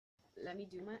let me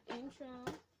do my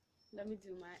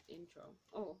intro.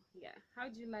 Oh yeah, how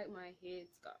do you like my head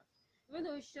scarf? Even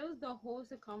though it shows the whole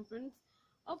circumference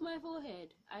of my forehead,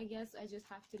 I guess I just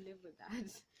have to live with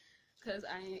that because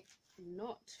I'm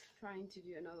not trying to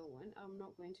do another one. I'm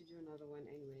not going to do another one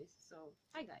anyways. So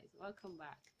hi guys, welcome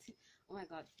back. Oh my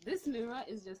god, this mirror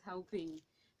is just helping.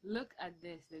 Look at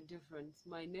this, the difference.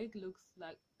 My neck looks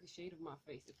like the shade of my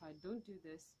face. If I don't do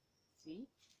this, see,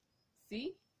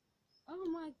 oh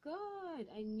my god,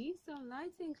 I need some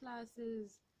lighting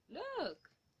classes. Look.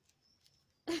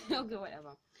 Okay,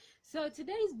 whatever. So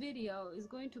today's video is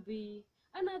going to be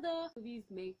another movies,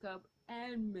 makeup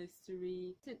and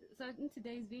mystery. So in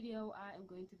today's video I am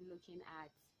going to be looking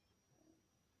at,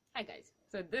 hi guys,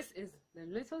 so this is the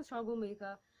little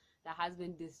troublemaker that has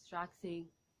been distracting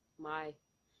my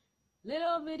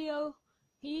little video.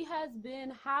 He has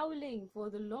been howling for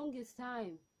the longest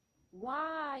time.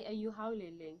 Why are you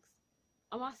howling, Lynx?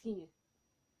 I'm asking you.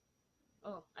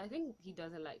 Oh, I think he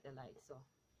doesn't like the light, so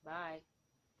bye.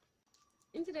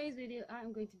 In today's video, I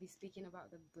am going to be speaking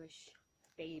about the bush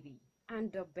baby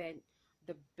and the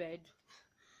bed.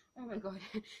 Oh my god,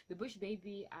 the bush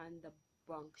baby and the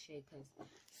bunk shakers.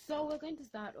 So we're going to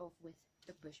start off with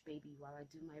the bush baby while I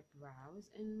do my brows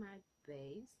and my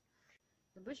base.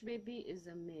 The bush baby is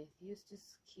a myth used to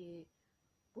scare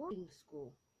boarding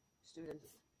school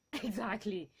students.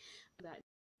 Exactly, that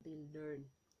they learn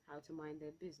how to mind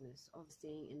their business of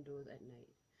staying indoors at night.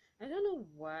 I don't know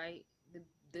why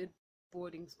the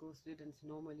boarding school students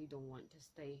normally don't want to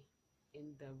stay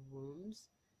in their rooms,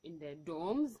 in their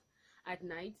dorms at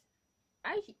night.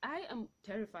 I am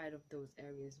terrified of those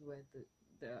areas where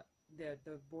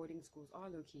the boarding schools are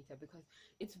located because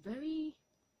it's very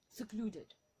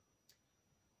secluded.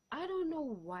 I don't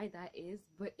know why that is,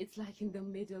 but it's like in the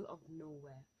middle of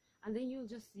nowhere, and then you'll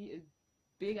just see a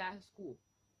big ass school.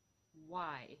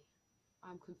 Why?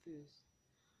 I'm confused,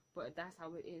 but that's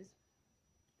how it is.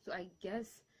 So I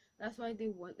guess that's why they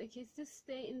want the kids to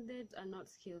stay in there and not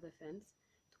scale the fence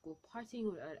to go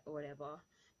partying or whatever,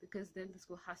 because then the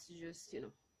school has to just, you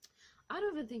know, I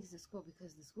don't even think it's the school,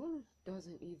 because the school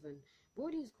doesn't even,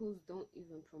 boarding schools don't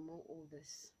even promote all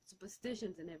this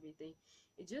superstitions and everything.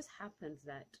 It just happens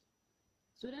that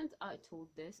students are told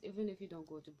this. Even if you don't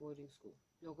go to boarding school,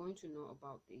 you're going to know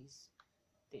about these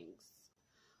things.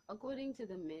 According to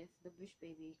the myth, the bush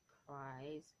baby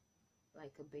cries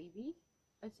like a baby.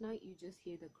 At night, you just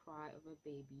hear the cry of a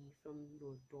baby from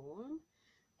your dorm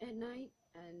at night,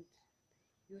 and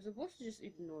you're supposed to just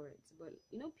ignore it. But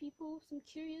you know, people, some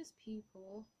curious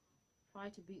people, try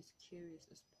to be as curious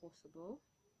as possible.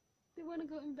 They want to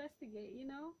go investigate, you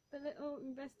know, the little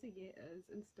investigators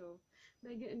and stuff.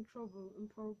 They get in trouble and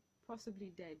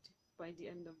possibly dead by the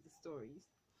end of the stories.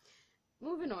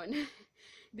 Moving on.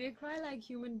 They cry like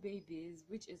human babies,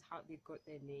 which is how they got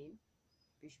their name,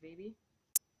 bush baby.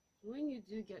 When you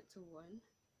do get to one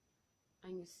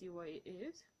and you see what it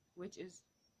is, which is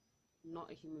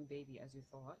not a human baby as you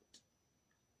thought,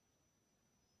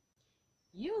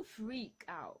 you freak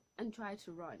out and try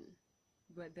to run,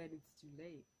 but then it's too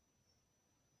late.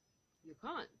 You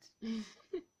can't.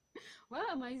 Why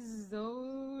am I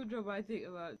so dramatic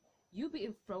about you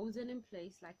being frozen in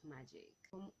place like magic?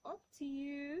 Come up to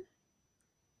you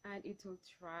and it will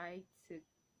try to,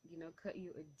 you know, cut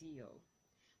you a deal,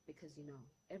 because you know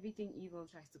everything evil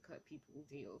tries to cut people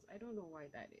deals. I don't know why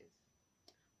that is,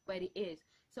 but it is.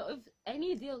 So if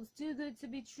any deal's too good to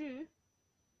be true,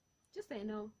 just say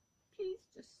no. Please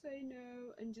just say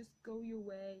no and just go your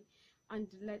way and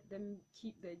let them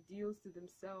keep their deals to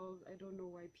themselves. I don't know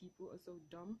why people are so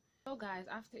dumb. So guys,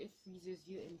 after it freezes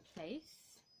you in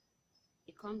place,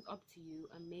 it comes up to you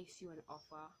and makes you an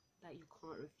offer that you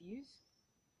can't refuse,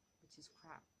 which is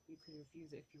crap. You can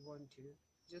refuse it if you want to.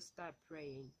 Just start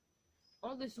praying.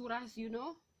 All the surahs, you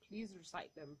know, please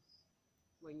recite them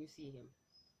when you see him.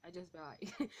 I just be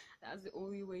like, that's the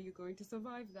only way you're going to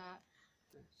survive that.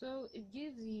 So it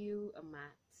gives you a mat,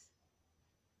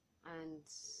 and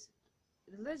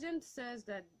the legend says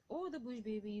that all the bush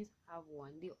babies have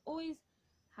one. They always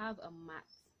have a mat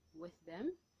with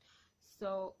them.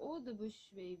 So all the bush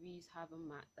babies have a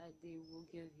mat that they will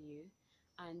give you,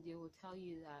 and they will tell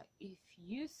you that if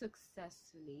you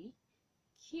successfully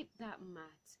keep that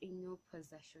mat in your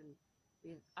possession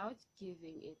without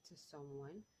giving it to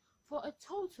someone for a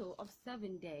total of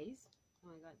 7 days. Oh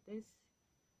my god, this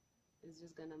is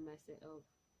just gonna mess it up.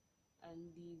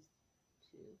 And these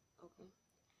two, okay.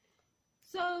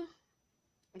 So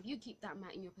if you keep that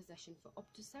mat in your possession for up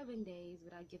to 7 days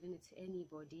without giving it to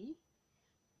anybody,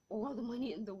 all the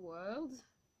money in the world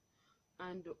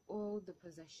and all the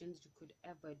possessions you could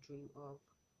ever dream of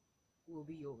will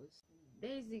be yours.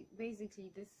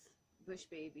 Basically, this bush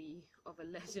baby of a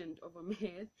legend, of a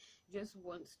myth, just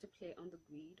wants to play on the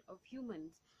greed of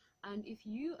humans. And if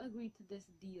you agree to this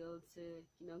deal to,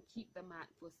 you know, keep the mat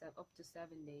for up to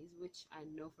 7 days, which I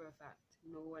know for a fact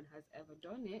no one has ever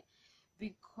done it,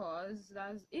 because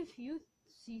if you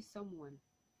see someone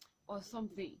or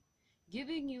something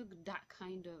giving you that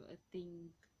kind of a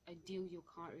thing, a deal you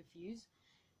can't refuse,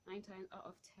 9 times out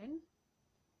of 10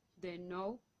 they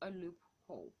know a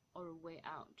loophole or a way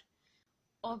out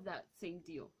of that same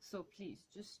deal. So please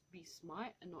just be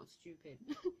smart and not stupid.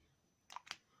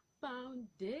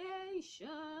 Foundation.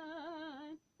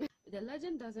 The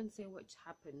legend doesn't say what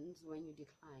happens when you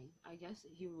decline. I guess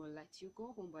he will let you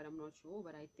go home, but I'm not sure.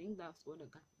 But I think that's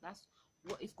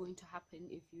what is going to happen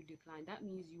if you decline. That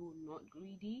means you're not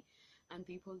greedy, and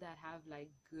people that have like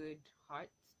good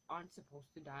hearts aren't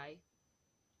supposed to die.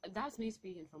 That's me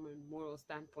speaking from a moral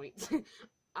standpoint.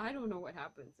 I don't know what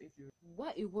happens if you.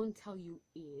 What it won't tell you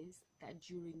is that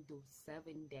during those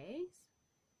 7 days,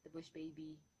 the bush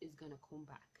baby is gonna come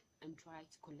back and try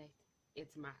to collect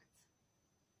its mat.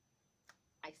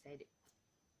 I said it.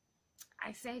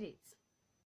 I said it.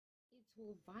 It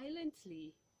will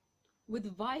violently, with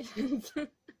violence,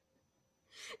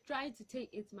 try to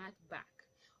take its mat back.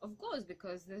 Of course,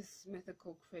 because this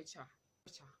mythical creature.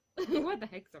 What the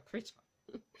heck's a creature?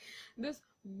 This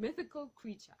mythical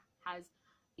creature has,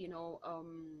 you know,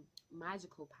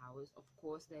 magical powers. Of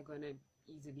course, they're gonna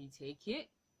easily take it,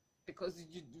 because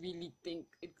you really think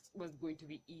it was going to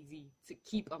be easy to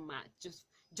keep a mat, just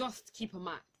keep a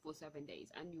mat for 7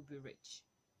 days and you'll be rich.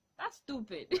 That's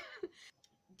stupid.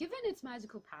 Given its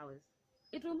magical powers,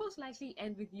 it will most likely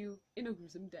end with you in a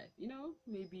gruesome death. You know,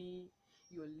 maybe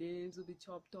your limbs will be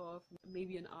chopped off,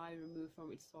 maybe an eye removed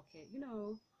from its socket, you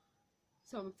know,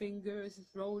 some fingers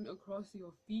thrown across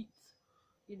your feet,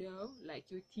 you know, like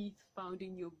your teeth found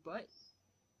in your butt.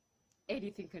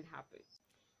 Anything can happen.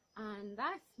 And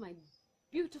that's, my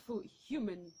beautiful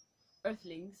human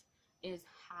earthlings, is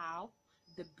how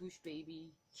the bush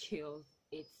baby kills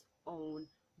its own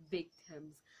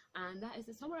victims. And that is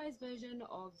a summarized version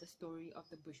of the story of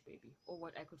the bush baby, or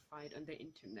what I could find on the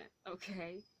internet.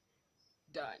 Okay,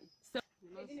 done. So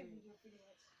Can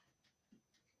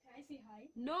I say hi?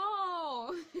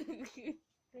 no. Can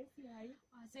I say hi?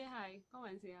 Oh, say hi. Come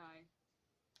on, say hi.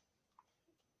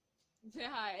 Say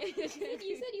hi. you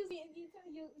said you let me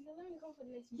come for the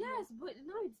next video. Yes, but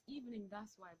now it's evening,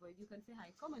 that's why. But you can say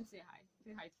hi. Come and say hi.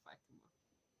 Say hi to Fatima.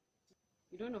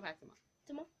 You don't know Fatima?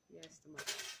 Tama? Yes, Tama.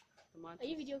 Tama. Are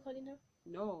you video calling her?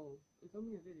 No, it's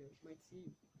only a video. You might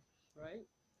see, right?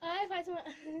 Hi Fatima.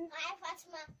 Hi,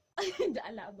 Fatima.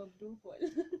 Allah above don't fall.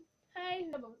 Hi.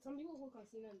 But some people put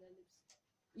concealer on their lips.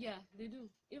 Yeah, they do.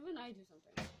 Even I do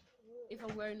sometimes. If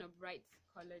I'm wearing a bright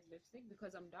colored lipstick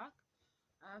because I'm dark,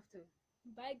 I have to.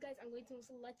 Bye guys, I'm going to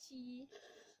Salachi.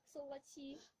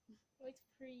 Wait,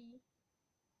 free.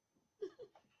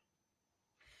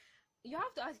 You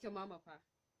have to ask your mama, pa,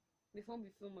 before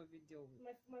we film a video.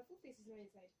 My full face is not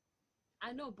inside. I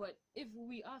know, but if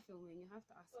we are filming, you have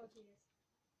to ask her. Okay, yes.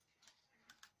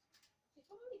 She's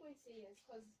probably going to say yes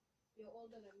because you're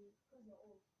older than me. Because you're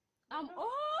old. I'm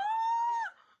old.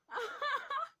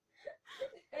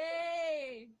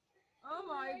 Hey. Oh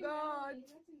my God.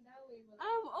 Nothing that way, but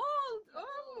I'm old. You're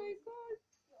Oh old. my God.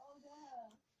 you're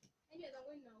older. Anyways, I'm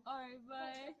going now. Alright,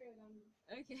 bye.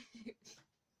 Bye. Okay.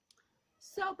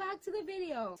 So back to the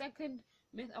video. Second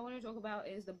myth I want to talk about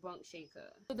is the bunk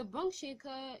shaker. So the bunk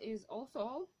shaker is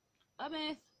also a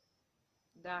myth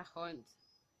that haunts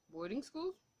boarding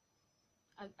schools.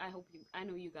 I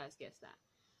know you guys guessed that.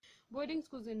 Boarding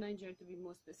schools in Nigeria, to be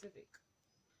more specific.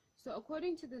 So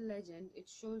according to the legend, it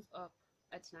shows up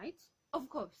at night. Of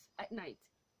course, at night.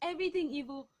 Everything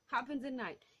evil happens at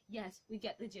night. Yes, we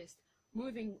get the gist.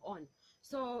 Moving on.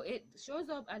 So it shows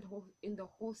up in the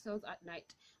hostels at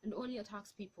night and only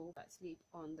attacks people that sleep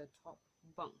on the top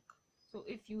bunk. So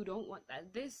if you don't want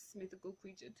this mythical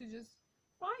creature to just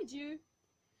find you,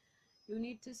 you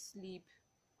need to sleep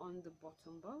on the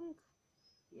bottom bunk.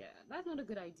 Yeah, that's not a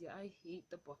good idea. I hate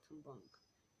the bottom bunk.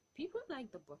 People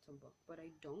like the bottom bunk, but I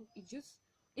don't.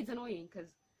 It's annoying because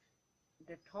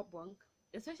the top bunk,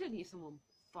 especially if someone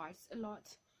farts a lot,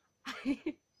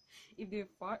 if they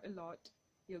fart a lot,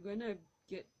 you're gonna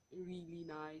get really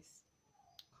nice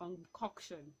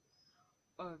concoction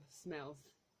of smells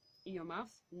in your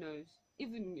mouth, nose,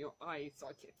 even in your eye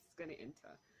sockets. It's gonna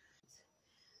enter.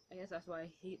 I guess that's why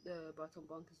I hate the bottom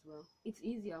bunk as well. It's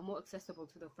easier, more accessible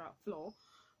to the floor,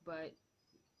 but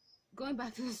going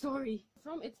back to the story,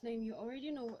 from its name you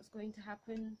already know what's going to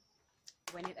happen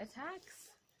when it attacks.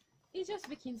 It just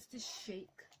begins to shake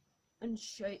and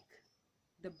shake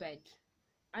the bed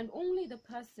and only the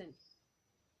person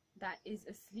that is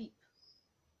asleep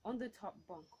on the top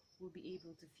bunk will be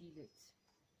able to feel it.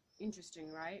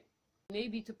 Interesting, right?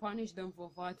 Maybe to punish them for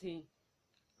farting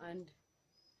and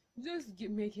just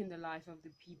making the life of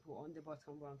the people on the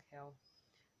bottom bunk hell,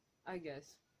 I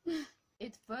guess.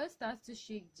 It first starts to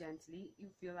shake gently. You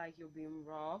feel like you're being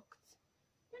rocked,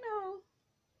 you know,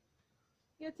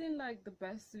 getting like the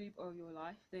best sleep of your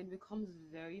life. Then becomes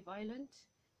very violent.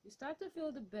 You start to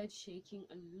feel the bed shaking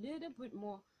a little bit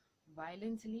more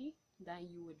violently than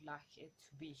you would like it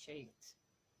to be shaked.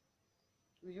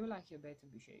 Would you like your bed to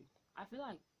be shaked? I feel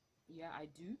like, yeah, I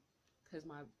do, because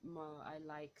I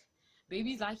like,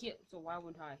 babies like it, so why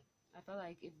wouldn't I? I feel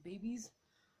like if babies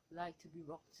like to be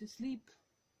rocked to sleep,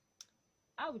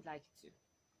 I would like it too.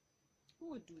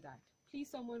 Who would do that? Please,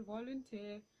 someone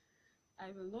volunteer.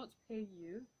 I will not pay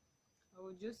you. I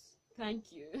will just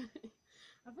thank you.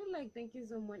 I feel like thanking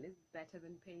someone is better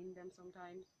than paying them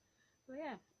sometimes. So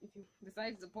yeah, if you,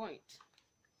 besides the point,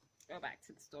 go back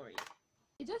to the story.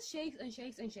 It just shakes and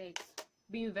shakes and shakes,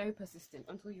 being very persistent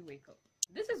until you wake up.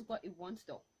 This is what it wants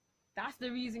though. That's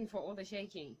the reason for all the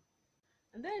shaking.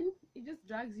 And then it just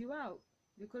drags you out,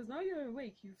 because now you're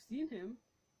awake, you've seen him,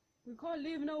 we can't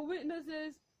leave no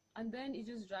witnesses, and then it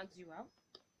just drags you out,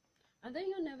 and then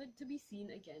you're never to be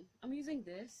seen again. I'm using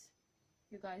this,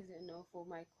 you guys didn't know, for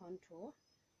my contour.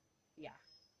 Yeah,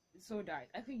 it's so dark.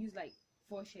 I could use like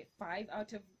 5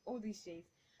 out of all these shades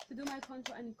to do my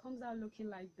contour, and it comes out looking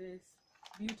like this.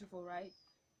 Beautiful, right?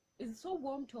 It's so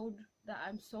warm toned that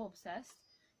I'm so obsessed.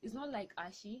 It's not like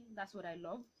ashy, that's what I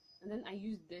love. And then I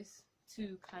use this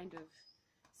to kind of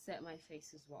set my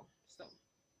face as well. So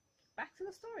back to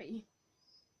the story.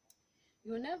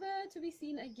 You're never to be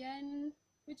seen again,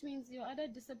 which means you're either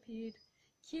disappeared,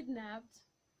 kidnapped,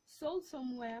 sold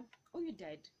somewhere, or you're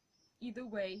dead. Either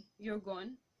way, you're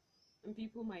gone, and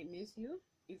people might miss you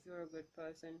if you're a good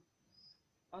person.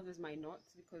 Others might not,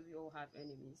 because we all have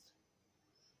enemies.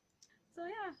 So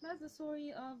yeah, that's the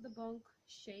story of the bunk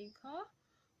shaker.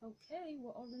 Okay,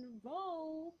 we're on a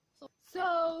roll.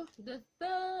 So the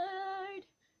third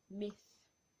myth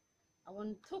I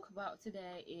want to talk about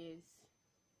today is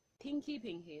Pinky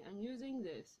Pinky. I'm using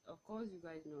this. Of course, you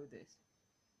guys know this.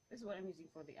 This is what I'm using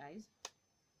for the eyes.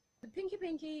 The Pinky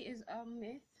Pinky is a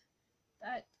myth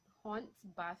that haunts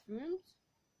bathrooms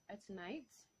at night.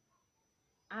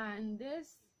 And this,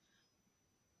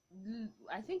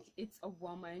 I think it's a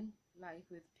woman like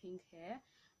with pink hair.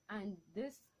 And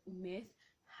this myth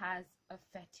has a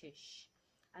fetish.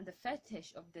 And the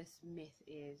fetish of this myth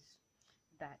is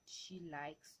that she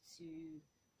likes to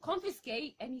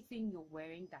confiscate anything you're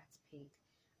wearing that's pink.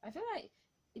 I feel like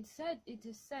it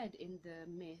is said in the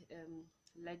myth,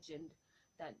 legend,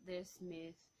 that this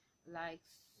myth has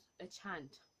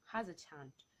a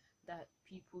chant that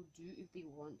people do if they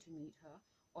want to meet her,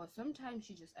 or sometimes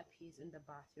she just appears in the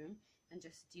bathroom and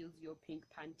just steals your pink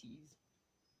panties.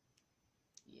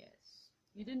 Yes,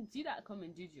 you didn't see that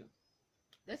coming, did you?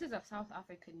 This is a South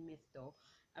African myth though.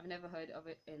 I've never heard of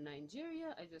it in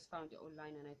Nigeria. I just found it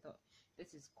online and I thought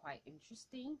this is quite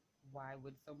interesting. Why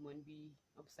would someone be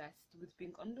obsessed with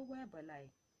pink underwear? But like,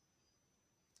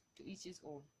 to each his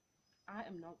own. I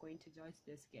am not going to judge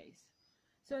this case.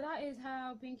 So that is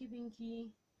how Pinky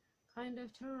Pinky kind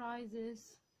of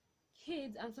terrorizes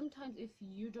kids, and sometimes if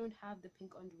you don't have the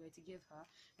pink underwear to give her,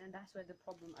 then that's where the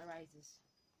problem arises.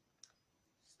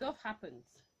 Stuff happens,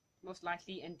 most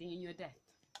likely ending in your death.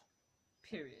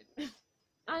 Period.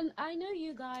 And I know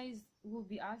you guys will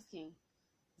be asking,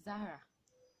 Zara,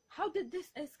 how did this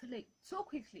escalate so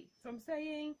quickly from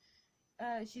saying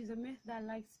she's a myth that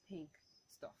likes pink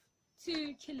stuff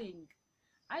to killing?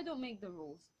 I don't make the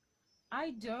rules.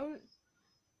 I don't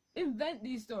invent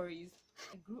these stories.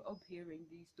 I grew up hearing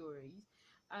these stories,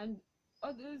 and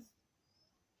others,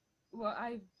 well,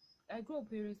 I grew up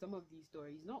hearing some of these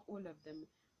stories, not all of them,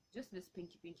 just this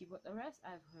Pinky Pinky, but the rest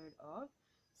I've heard of.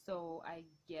 So I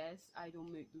guess I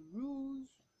don't make the rules.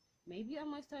 Maybe I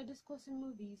might start discussing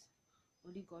movies.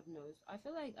 Only God knows. I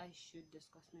feel like I should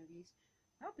discuss movies.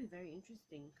 That would be very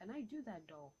interesting. Can I do that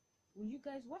though? Will you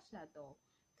guys watch that though?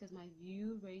 Because my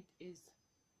view rate is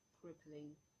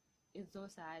crippling. It's so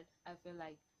sad. I feel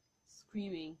like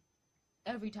screaming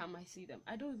every time I see them.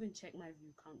 I don't even check my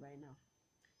view count right now.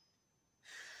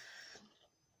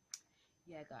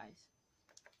 Yeah, guys.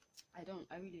 I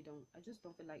really don't. I just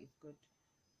don't feel like it's good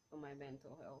for my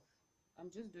mental health.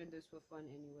 I'm just doing this for fun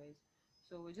anyways.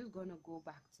 So we're just gonna go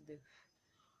back to the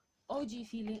OG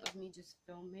feeling of me just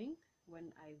filming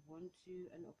when I want to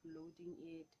and uploading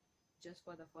it just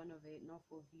for the fun of it, not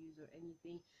for views or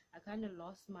anything. I kind of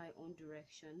lost my own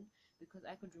direction because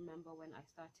I could remember when I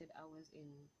started, I was in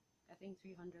I think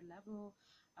 300 level.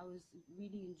 I was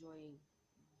really enjoying.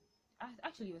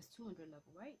 Actually, it was 200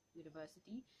 level, right?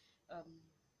 University.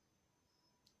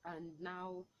 And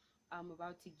now I'm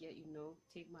about to get,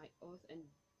 take my oath and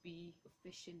be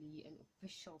officially an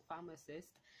official pharmacist.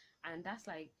 And that's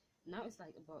like, now it's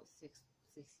like about six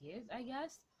years, I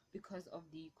guess, because of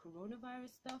the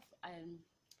coronavirus stuff. And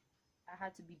I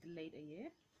had to be delayed a year.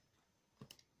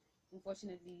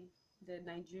 Unfortunately, the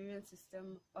Nigerian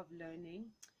system of learning,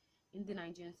 in the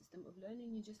Nigerian system of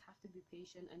learning, you just have to be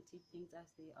patient and take things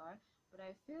as they are. But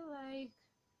I feel like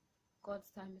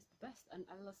God's time is the best and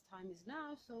Allah's time is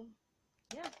now. So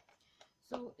yeah,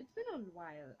 so it's been a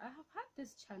while. I have had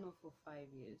this channel for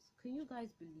 5 years. Can you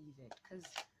guys believe it? Because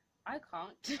I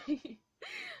can't.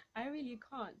 I really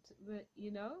can't. But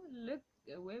look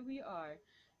at where we are.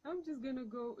 I'm just gonna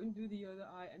go and do the other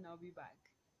eye and I'll be back.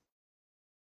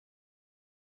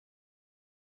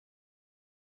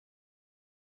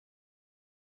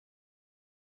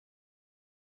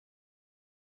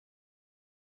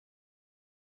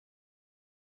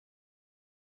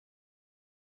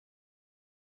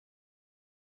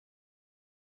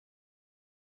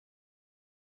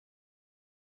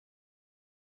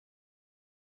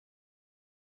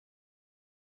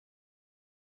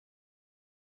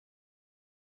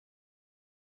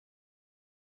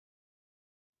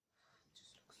 It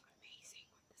just looks amazing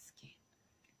on the skin.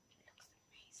 It looks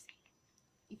amazing.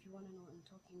 If you want to know what I'm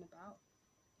talking about,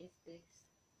 it's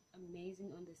this.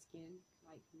 Amazing on the skin,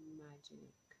 like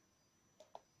magic.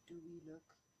 Do we look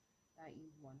that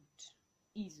you want?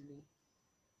 Easily.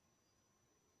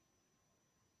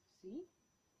 See?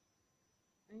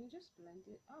 And you just blend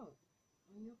it out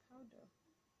on your powder.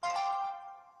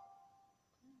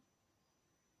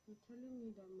 You're telling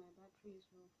me that my battery is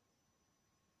low.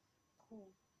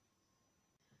 Cool.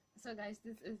 So guys,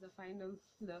 this is the final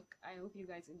look. I hope you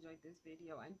guys enjoyed this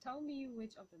video and tell me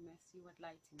which of the myths you would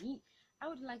like to meet. I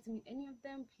would like to meet any of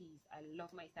them, please. I love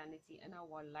my sanity and I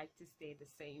would like to stay the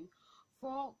same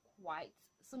for quite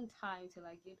some time till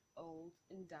I get old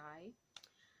and die.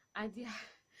 And yeah,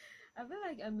 I feel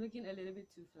like I'm looking a little bit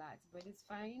too flat, but it's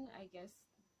fine. I guess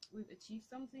we've achieved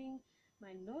something.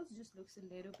 My nose just looks a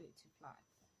little bit too flat.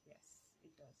 Yes,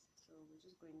 it does. So we're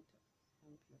just going to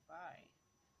amplify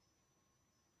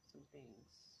some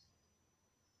things.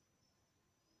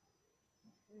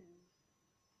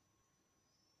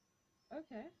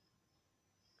 Okay.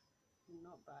 I'm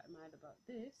not mad about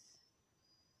this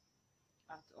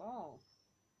at all.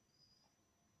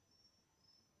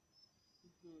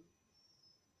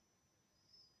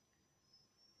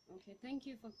 Okay, thank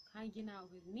you for hanging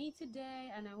out with me today,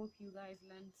 and I hope you guys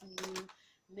learned some new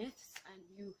myths,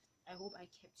 and I hope I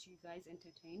kept you guys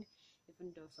entertained,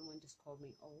 even though someone just called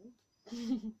me old.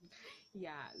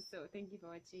 Yeah, so thank you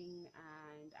for watching,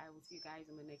 and I will see you guys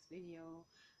in my next video.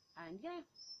 And yeah,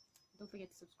 don't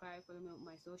forget to subscribe, follow me on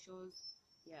my socials.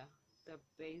 Yeah, the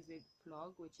basic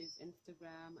blog, which is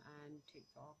Instagram and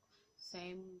TikTok,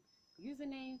 same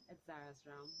username at Zara's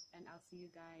Realm, and I'll see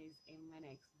you guys in my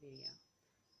next video.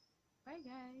 Bye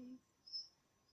guys.